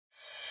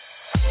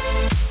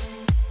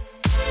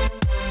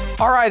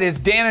All right, it's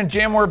Dan and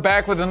Jim. We're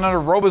back with another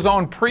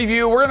RoboZone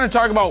preview. We're going to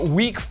talk about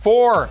Week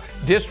 4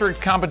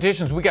 district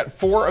competitions. We got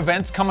 4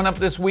 events coming up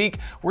this week.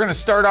 We're going to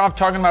start off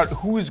talking about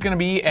who's going to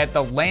be at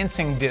the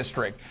Lansing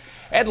district.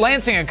 At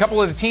Lansing, a couple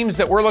of the teams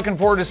that we're looking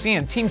forward to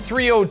seeing. Team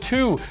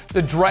 302,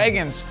 the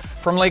Dragons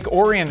from Lake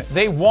Orion.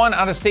 They won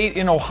out of state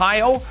in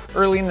Ohio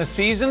early in the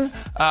season.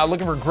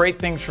 Looking for great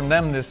things from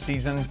them this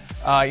season.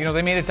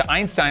 They made it to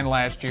Einstein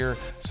last year,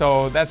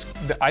 so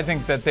I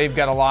think that they've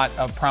got a lot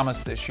of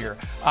promise this year.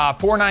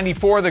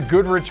 494, the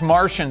Goodrich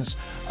Martians.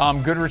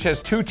 Goodrich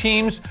has 2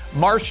 teams.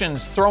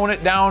 Martians throwing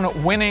it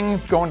down, winning,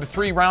 going to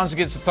 3 rounds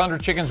against the Thunder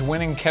Chickens,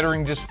 winning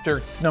Kettering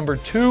District number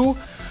 2.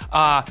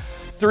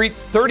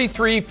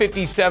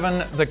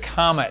 33-57, the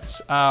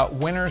Comets.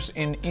 Winners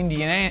in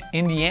Indiana.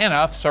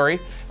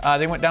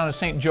 They went down to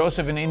St.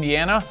 Joseph in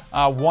Indiana,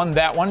 won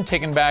that one,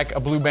 taking back a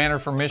blue banner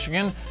from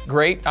Michigan.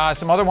 Great.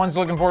 Some other ones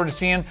looking forward to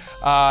seeing.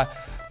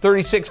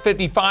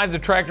 36-55, the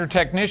Tractor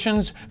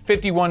Technicians.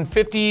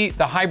 51-50,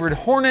 the Hybrid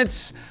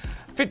Hornets.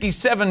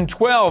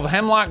 57-12,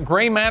 Hemlock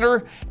Gray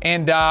Matter,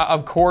 and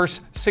of course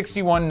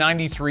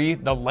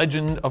 61-93, the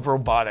Legend of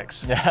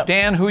Robotics. Yep.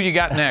 Dan, who you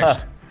got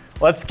next?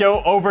 Let's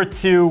go over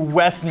to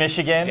West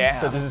Michigan. Yeah.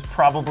 So this is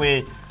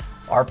probably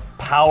our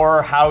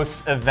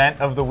powerhouse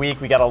event of the week.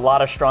 We got a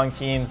lot of strong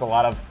teams, a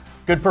lot of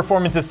good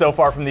performances so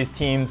far from these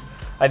teams.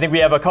 I think we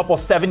have a couple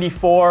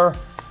 74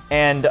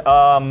 and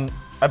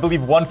I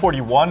believe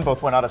 141,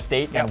 both went out of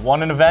state and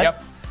won an event.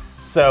 Yep.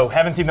 So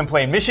haven't seen them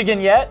play in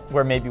Michigan yet,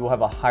 where maybe we'll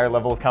have a higher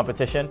level of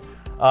competition.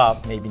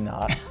 Maybe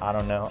not. I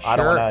don't know. Sure. I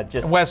don't want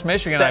to just West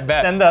Michigan. I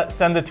bet.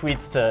 Send the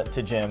tweets to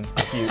Jim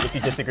if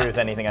you disagree with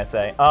anything I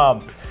say.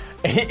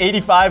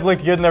 85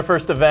 looked good in their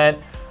first event.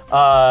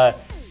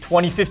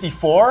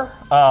 2054,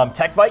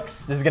 Tech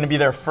Vikes. This is going to be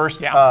their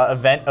first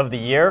event of the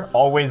year.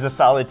 Always a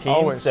solid team.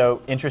 Always.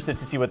 So interested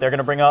to see what they're going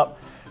to bring up.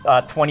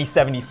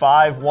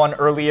 2075 won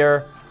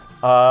earliad.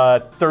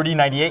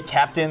 3098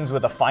 Captains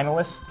with a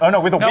finalist. Oh no,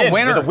 with a win.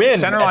 Winner. With a win.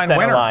 Centerline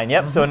winner.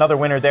 Yep. So another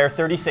winner there.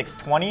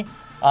 3620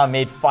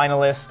 made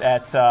finalist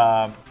at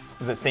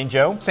was it St.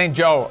 Joe? St.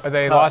 Joe.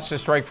 They lost to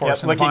Strike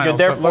Force in the looking finals, good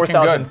there. but looking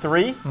good.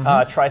 4003.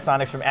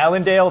 Trisonics from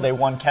Allendale. They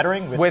won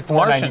Kettering with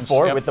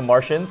 494 with the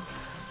Martians.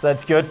 So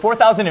that's good.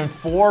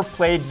 4004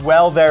 played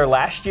well there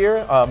last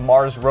year.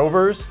 Mars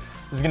Rovers.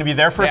 This is going to be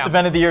their first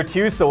event of the year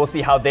too, so we'll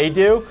see how they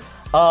do.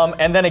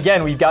 And then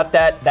again, we've got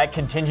that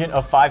contingent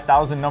of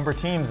 5,000 number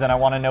teams, and I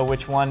want to know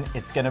which one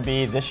it's going to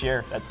be this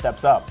year that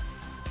steps up.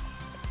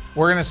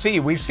 We're going to see.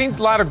 We've seen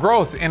a lot of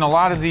growth in a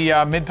lot of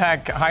the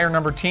mid-pack higher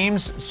number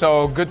teams,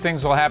 so good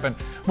things will happen.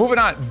 Moving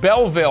on,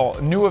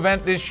 Belleville, new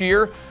event this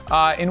year.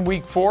 In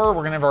week 4, we're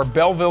going to have our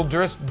Belleville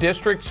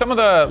district.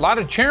 A lot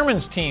of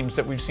chairman's teams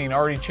that we've seen,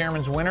 already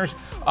chairman's winners.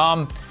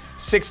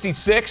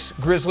 66,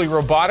 Grizzly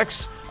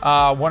Robotics.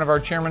 One of our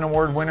Chairman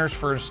Award winners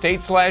for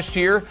states last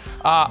year.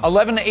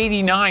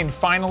 1189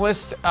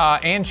 finalist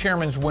and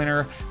Chairman's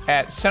winner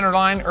at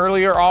Centerline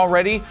earlier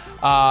already.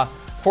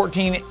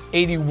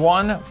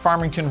 1481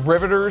 Farmington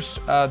Riveters.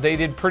 They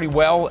did pretty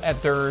well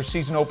at their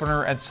season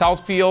opener at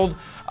Southfield.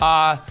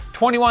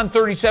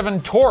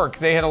 2137 Torque.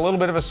 They had a little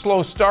bit of a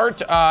slow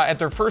start at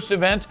their first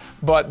event,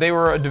 but they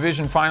were a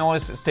division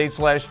finalist at states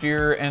last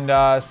year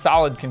and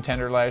solid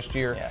contender last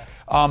year. Yeah.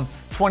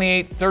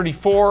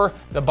 2834,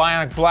 the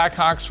Bionic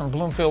Blackhawks from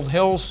Bloomfield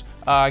Hills.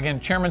 Again,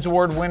 Chairman's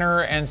Award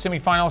winner and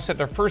semifinalists at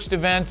their first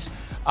event.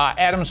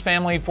 Adams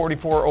Family,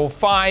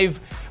 4405.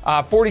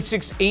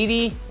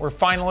 4680 were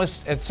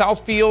finalists at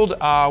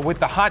Southfield with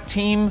the hot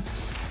team.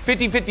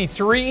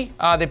 5053,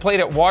 they played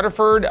at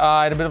Waterford.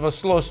 Had a bit of a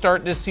slow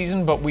start this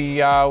season, but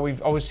we've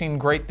always seen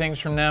great things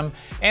from them.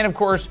 And of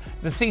course,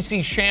 the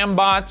CC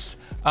Shambots.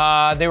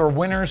 They were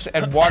winners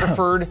at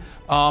Waterford,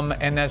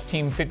 and that's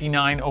team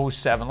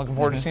 5907. Looking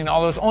forward to seeing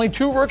all those. Only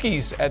 2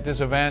 rookies at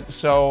this event,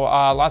 so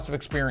lots of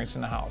experience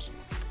in the house.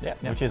 Yeah,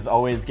 which is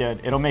always good.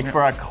 It'll make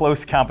for a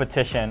close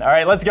competition. All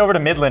right, let's go over to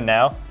Midland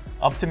now.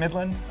 Up to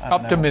Midland?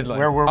 Up to Midland.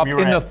 Where were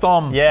we in the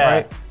thumb, yeah.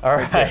 right? All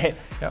right. Yep.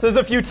 So there's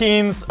a few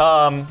teams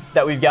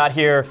that we've got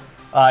here.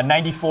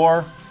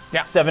 94,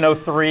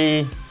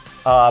 703,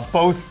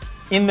 both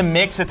in the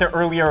mix at their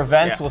earlier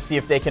events. We'll see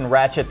if they can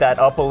ratchet that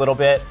up a little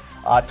bit.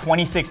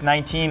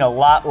 2619, a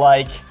lot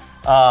like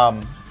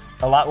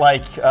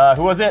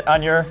who was it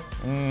on your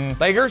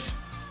Lakers?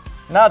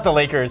 Not the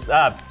Lakers.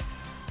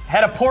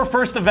 Had a poor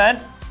first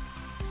event,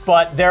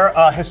 but they're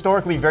a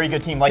historically very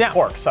good team, like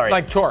Torque. Sorry,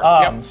 like Torque.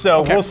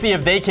 So we'll see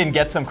if they can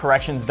get some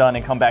corrections done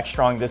and come back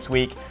strong this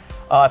week.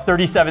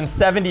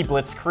 3770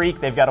 Blitz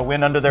Creek. They've got a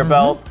win under their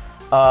belt.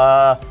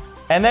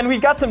 And then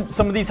we've got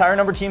some of these higher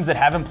number teams that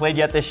haven't played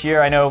yet this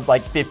year. I know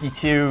like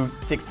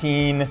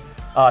 52-16.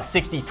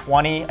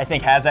 60-20, I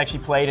think, has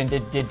actually played and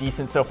did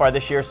decent so far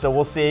this year, so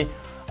we'll see.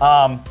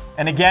 And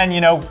again,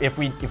 if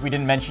we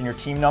didn't mention your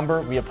team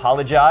number, we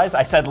apologize.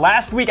 I said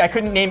last week I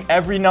couldn't name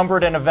every number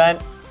at an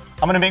event.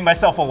 I'm going to make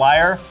myself a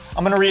liar.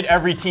 I'm going to read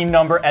every team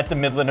number at the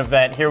Midland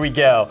event. Here we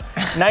go.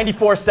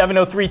 94,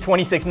 703,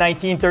 26,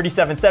 19,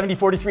 37, 70,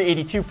 43,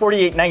 82,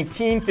 48,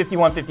 19,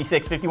 51,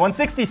 56, 51,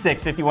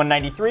 66, 51,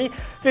 93,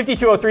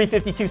 52, 03,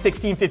 52,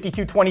 16,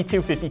 52,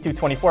 22, 52,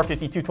 24,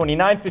 52,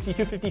 29,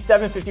 52,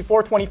 57,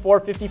 54, 24,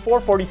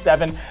 54,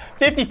 47,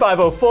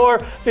 55, 04,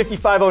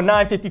 55,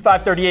 09,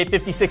 55, 38,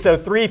 56,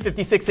 03,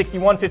 56,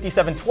 61,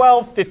 57,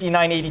 12,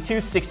 59,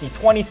 82, 60,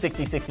 20,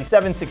 60,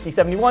 67, 60,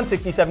 71,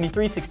 60,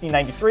 73, 60,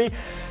 93,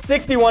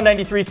 61,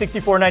 93,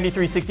 64,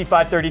 93,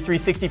 65, 33,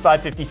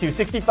 65, 52,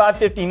 65,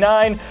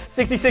 59,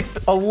 66,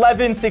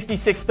 11,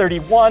 66,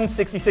 31,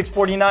 66,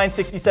 49,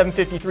 67,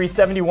 53,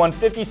 71,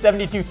 50,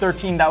 72,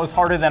 13. That was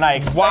harder than I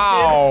expected.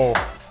 Wow.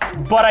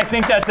 But I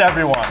think that's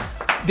everyone.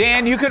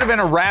 Dan, you could have been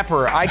a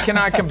rapper. I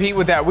cannot compete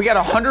with that. We got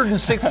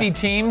 160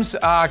 teams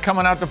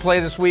coming out to play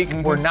this week.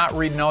 We're not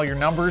reading all your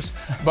numbers,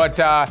 but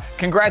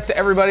congrats to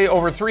everybody.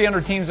 Over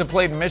 300 teams have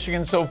played in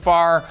Michigan so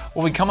far.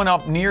 We'll be coming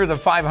up near the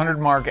 500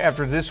 mark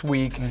after this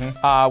week,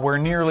 where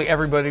nearly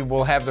everybody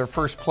will have their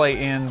first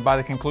play in by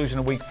the conclusion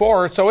of week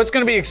 4. So it's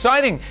going to be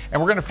exciting,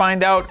 and we're going to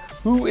find out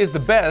who is the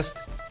best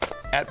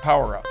at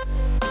Power Up.